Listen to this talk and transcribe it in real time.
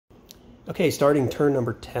Okay, starting turn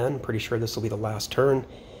number 10, pretty sure this will be the last turn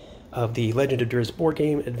of the Legend of Drizzt board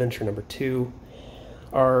game, adventure number 2.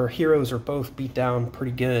 Our heroes are both beat down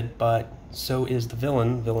pretty good, but so is the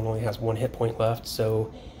villain. The villain only has 1 hit point left,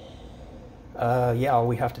 so yeah, all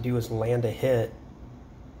we have to do is land a hit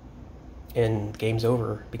and game's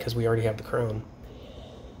over because we already have the crown.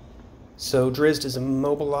 So Drizzt is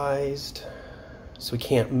immobilized, so he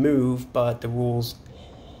can't move, but the rules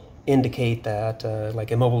indicate that like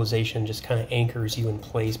immobilization just kind of anchors you in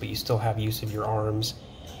place, but you still have use of your arms.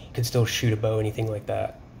 You can still shoot a bow, anything like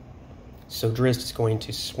that. So Drizzt is going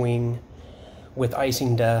to swing with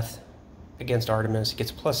Icing Death against Artemis. He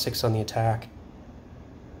gets +6 on the attack.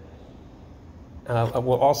 I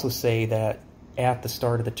will also say that at the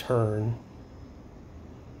start of the turn,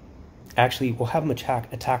 actually we'll have him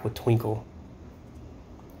attack with Twinkle.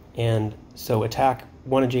 And so attack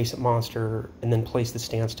one adjacent monster and then place the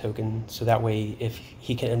stance token, so that way if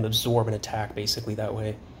he can absorb an attack basically that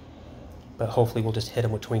way. But hopefully we'll just hit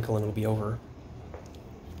him with Twinkle and it'll be over.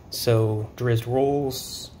 So Drizzt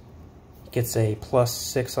rolls, gets a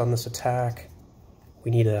 +6 on this attack.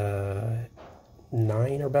 We need a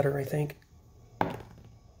 9 or better, I think.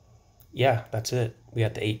 Yeah, that's it. We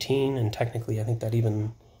got the 18, and technically I think that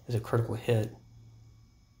even is a critical hit.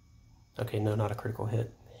 Okay, no, not a critical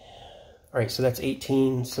hit. Alright, so that's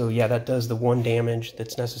 18. So yeah, that does the 1 damage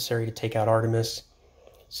that's necessary to take out Artemis.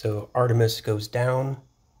 So Artemis goes down.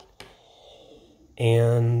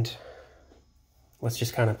 And let's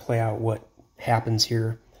just kind of play out what happens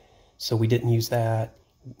here. So we didn't use that.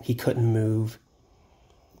 He couldn't move,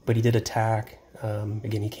 but he did attack.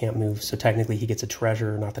 Again, he can't move, so technically he gets a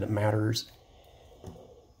treasure, not that it matters.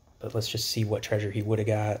 But let's just see what treasure he would have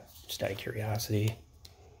got, just out of curiosity.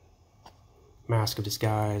 Mask of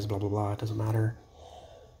Disguise, blah, blah, blah, it doesn't matter.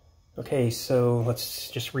 Okay, so let's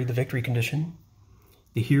just read the victory condition.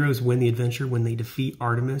 The heroes win the adventure when they defeat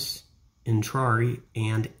Artemis in Trari,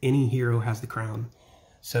 and any hero has the crown.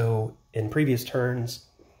 So in previous turns,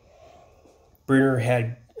 Brunner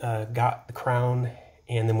had got the crown,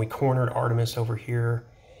 and then we cornered Artemis over here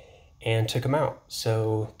and took him out.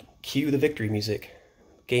 So cue the victory music.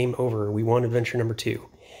 Game over. We won adventure number 2.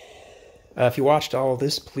 If you watched all of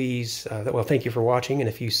this, please, well, thank you for watching. And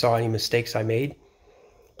if you saw any mistakes I made,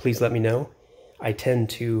 please let me know. I tend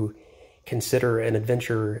to consider an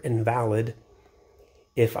adventure invalid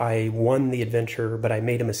if I won the adventure, but I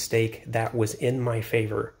made a mistake that was in my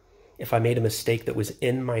favor. If I made a mistake that was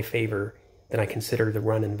in my favor, then I consider the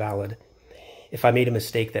run invalid. If I made a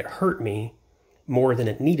mistake that hurt me more than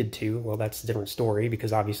it needed to, well, that's a different story,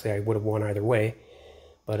 because obviously I would have won either way.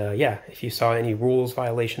 But yeah, if you saw any rules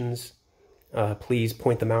violations, please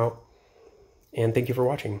point them out. And thank you for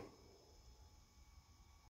watching.